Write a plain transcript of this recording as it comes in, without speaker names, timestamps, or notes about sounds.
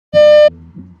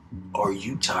Are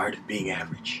you tired of being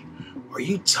average? Are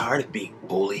you tired of being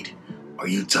bullied? Are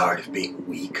you tired of being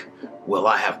weak? Well,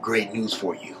 I have great news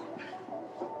for you.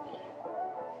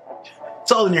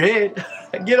 It's all in your head.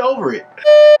 Get over it.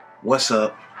 What's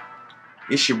up?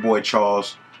 It's your boy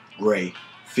Charles Gray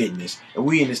Fitness, and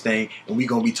we in this thing, and we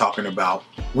gonna be talking about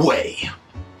WHEY.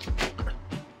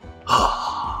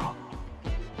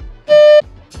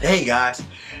 Hey guys,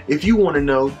 if you want to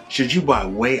know, should you buy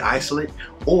WHEY isolate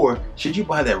or should you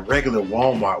buy that regular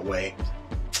Walmart WHEY,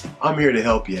 I'm here to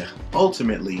help you.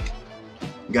 Ultimately,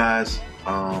 guys,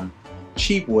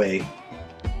 cheap WHEY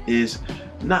is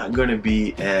not going to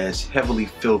be as heavily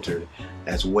filtered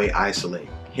as WHEY isolate.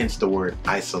 Hence the word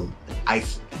isolate.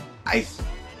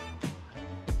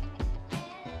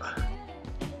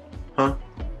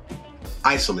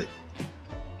 Isolate.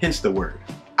 Hence the word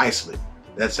isolate.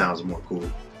 That sounds more cool,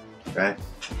 right?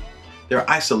 They're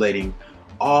isolating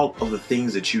all of the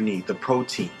things that you need, the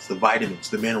proteins, the vitamins,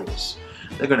 the minerals.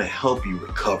 They're gonna help you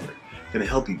recover. They're gonna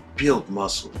help you build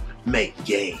muscle, make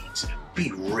gains,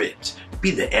 be ripped,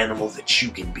 be the animal that you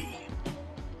can be.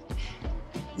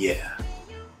 Yeah,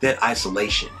 that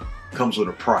isolation comes with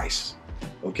a price,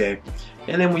 okay?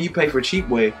 And then when you pay for cheap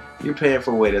WHEY, you're paying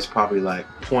for WHEY that's probably like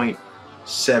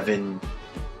 0.7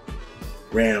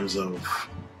 grams of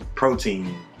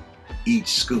protein each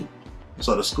scoop.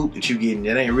 So the scoop that you getting,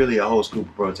 that ain't really a whole scoop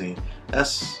of protein.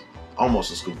 That's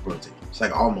almost a scoop of protein. It's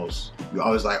like almost. You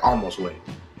always like almost WHEY.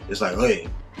 It's like, hey.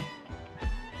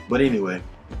 But anyway,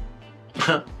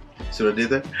 see what I did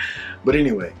there? But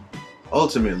anyway,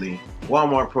 ultimately,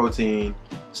 Walmart protein,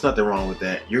 there's nothing wrong with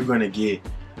that. You're gonna get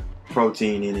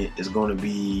protein in it. It's gonna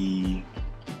be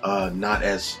not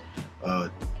as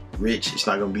rich. It's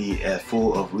not going to be as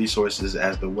full of resources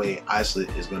as the WHEY isolate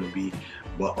is going to be,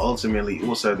 but ultimately it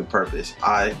will serve the purpose.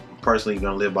 I personally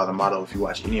going to live by the motto, if you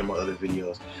watch any of my other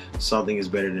videos, something is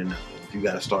better than nothing. If you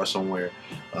got to start somewhere,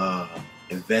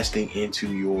 investing into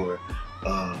your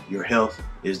health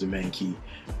is the main key.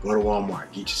 Go to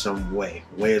Walmart, get you some WHEY.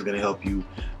 WHEY is going to help you.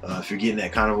 If you're getting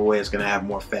that kind of a WHEY, it's going to have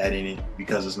more fat in it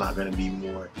because it's not going to be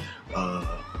more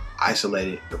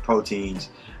isolated. The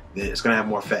proteins, it's going to have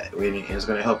more fat in it, and it's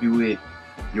going to help you with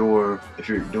if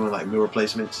you're doing like meal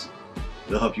replacements,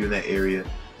 it'll help you in that area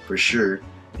for sure.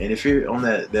 And if you're on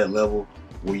that level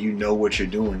where you know what you're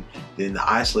doing, then the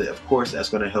isolate, of course, that's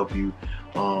going to help you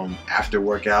after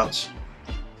workouts,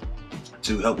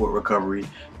 to help with recovery,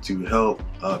 to help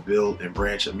build and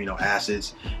branch amino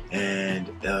acids,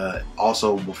 and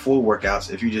also before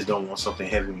workouts, if you just don't want something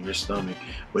heavy in your stomach,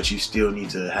 but you still need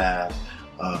to have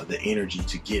the energy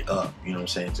to get up, you know what I'm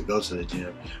saying, to go to the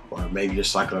gym, or maybe you're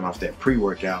cycling off that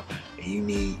pre-workout and you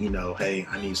need, hey,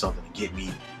 I need something to get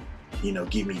me,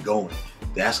 get me going.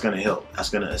 That's going to help. That's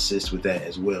going to assist with that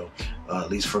as well. At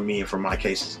least for me and for my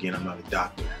cases, again, I'm not a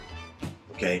doctor.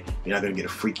 Okay, you're not going to get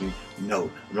a freaking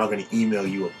note. I'm not going to email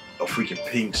you a freaking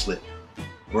pink slip.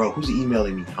 Bro, who's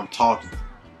emailing me? I'm talking.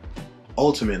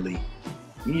 Ultimately,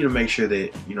 you need to make sure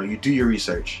that, you do your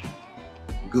research.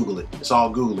 Google it. It's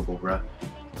all Googleable, bro.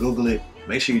 Google it.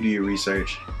 Make sure you do your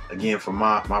research. Again, from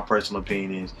my personal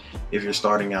opinion is, if you're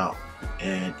starting out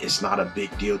and it's not a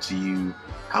big deal to you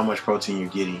how much protein you're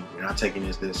getting, you're not taking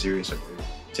this that serious, or you're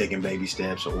taking baby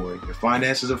steps, or your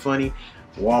finances are funny,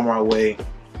 Walmart WHEY,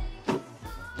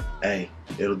 hey,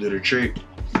 it'll do the trick.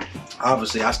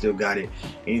 Obviously, I still got it.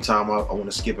 Anytime I want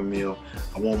to skip a meal,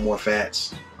 I want more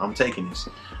fats, I'm taking this.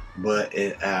 But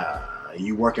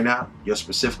you working out, you're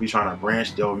specifically trying to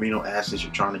branch the amino acids,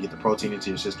 you're trying to get the protein into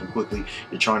your system quickly,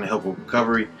 you're trying to help with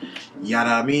recovery, yada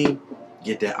I mean,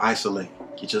 get that isolate.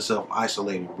 Get yourself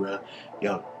isolated, bruh.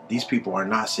 Yo, these people are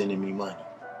not sending me money.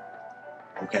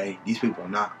 Okay? These people are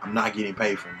not, I'm not getting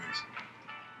paid from this.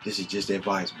 This is just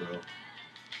advice, bro.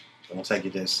 Don't take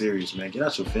it that serious, man. Get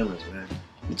out your feelings, man.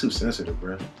 You're too sensitive,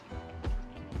 bro.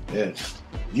 Yeah.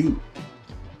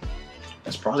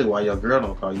 That's probably why your girl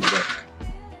don't call you back.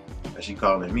 She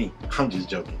calling me. I'm just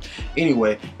joking.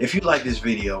 Anyway, if you like this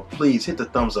video, please hit the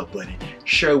thumbs up button,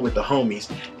 share it with the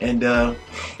homies, and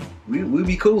we'll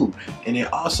be cool. And then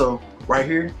also, right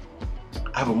here,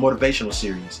 I have a motivational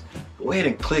series. Go ahead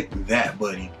and click that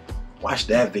button. Watch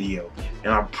that video,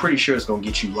 and I'm pretty sure it's gonna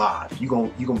get you live. You're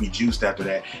gonna be juiced after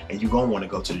that, and you're gonna want to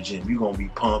go to the gym. You're gonna be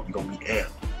pumped. You're gonna be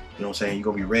amped. You know what I'm saying? You're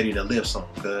gonna be ready to lift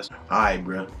something. Cause, all right,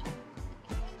 bro,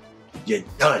 you're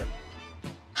done.